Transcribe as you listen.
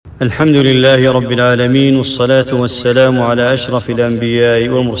الحمد لله رب العالمين، والصلاة والسلام على أشرف الأنبياء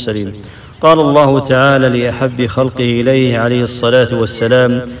والمرسلين. قال الله تعالى لأحب خلقه إليه عليه الصلاة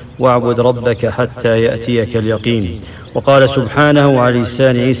والسلام: واعبد ربك حتى يأتيك اليقين. وقال سبحانه على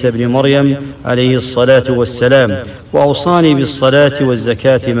لسان عيسى بن مريم عليه الصلاة والسلام: وأوصاني بالصلاة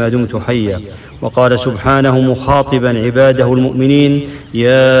والزكاة ما دمت حيا. وقال سبحانه مخاطبا عباده المؤمنين: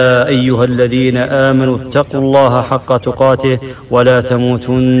 يا أيها الذين آمنوا اتقوا الله حق تقاته ولا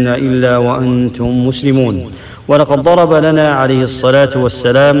تموتن إلا وأنتم مسلمون. ولقد ضرب لنا عليه الصلاة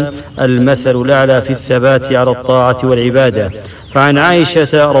والسلام المثل الأعلى في الثبات على الطاعة والعبادة. فعن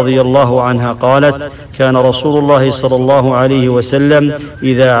عائشة رضي الله عنها قالت: كان رسول الله صلى الله عليه وسلم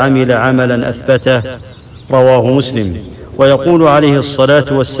إذا عمل عملا أثبته. رواه مسلم. ويقول عليه الصلاة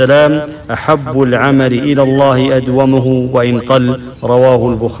والسلام: أحب العمل إلى الله أدومه وإن قل. رواه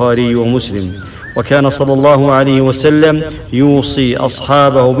البخاري ومسلم. وكان صلى الله عليه وسلم يوصي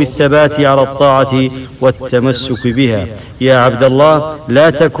أصحابه بالثبات على الطاعة والتمسك بها: يا عبد الله، لا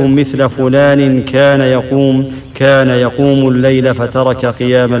تكن مثل فلان كان يقوم الليل فترك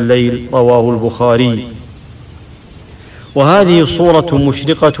قيام الليل. رواه البخاري. وهذه صورة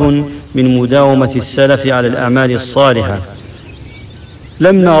مشرقة من مداومة السلف على الأعمال الصالحة.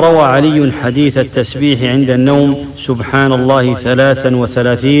 لما روى علي حديث التسبيح عند النوم: سبحان الله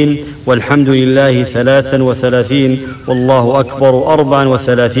 33 والحمد لله 33 والله أكبر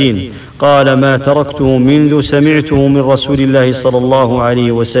 34، قال: ما تركته منذ سمعته من رسول الله صلى الله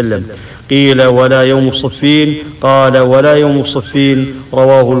عليه وسلم. قيل: ولا يوم صفين؟ قال: ولا يوم صفين.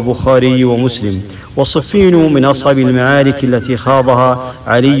 رواه البخاري ومسلم. وصفين من أصعب المعارك التي خاضها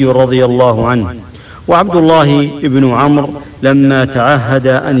علي رضي الله عنه. وعبد الله بن عمرو لما تعهد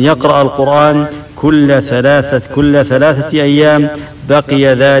أن يقرأ القرآن كل ثلاثة أيام بقي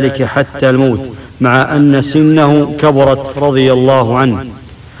ذلك حتى الموت، مع أن سنه كبرت رضي الله عنه.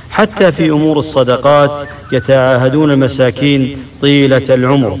 حتى في أمور الصدقات يتعاهدون المساكين طيلة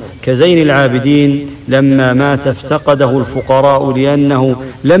العمر، كزين العابدين لما مات افتقده الفقراء لأنه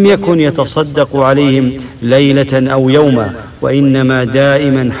لم يكن يتصدق عليهم ليلة أو يوما، وإنما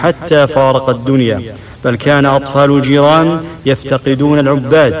دائما حتى فارق الدنيا. بل كان أطفال الجيران يفتقدون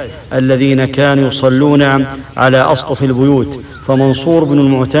العباد الذين كانوا يصلون على أسطح البيوت. فمنصور بن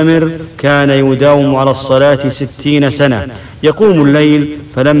المعتمر كان يداوم على الصلاة 60 سنة، يقوم الليل.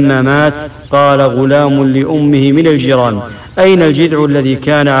 فلما مات قال غلام لأمه من الجيران: أين الجذع الذي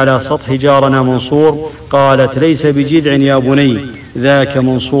كان على سطح جارنا منصور؟ قالت: ليس بجذع يا بني، ذاك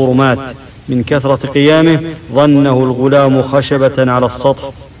منصور مات. من كثرة قيامه ظنه الغلام خشبة على السطح.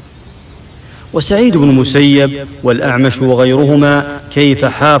 وسعيد بن المسيب والأعمش وغيرهما كيف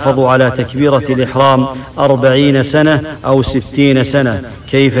حافظوا على تكبيرة الإحرام 40 سنة أو 60 سنة.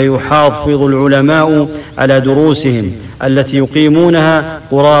 كيف يحافظ العلماء على دروسهم التي يقيمونها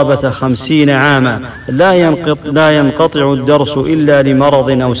قرابة 50 عاما، لا ينقطع الدرس إلا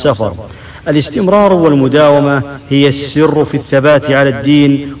لمرض أو سفر. الاستمرار والمداومة هي السر في الثبات على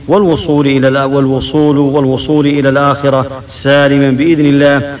الدين والوصول إلى الآخرة سالما بإذن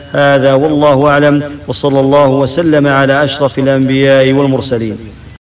الله. هذا والله أعلم، وصلى الله وسلم على أشرف الأنبياء والمرسلين.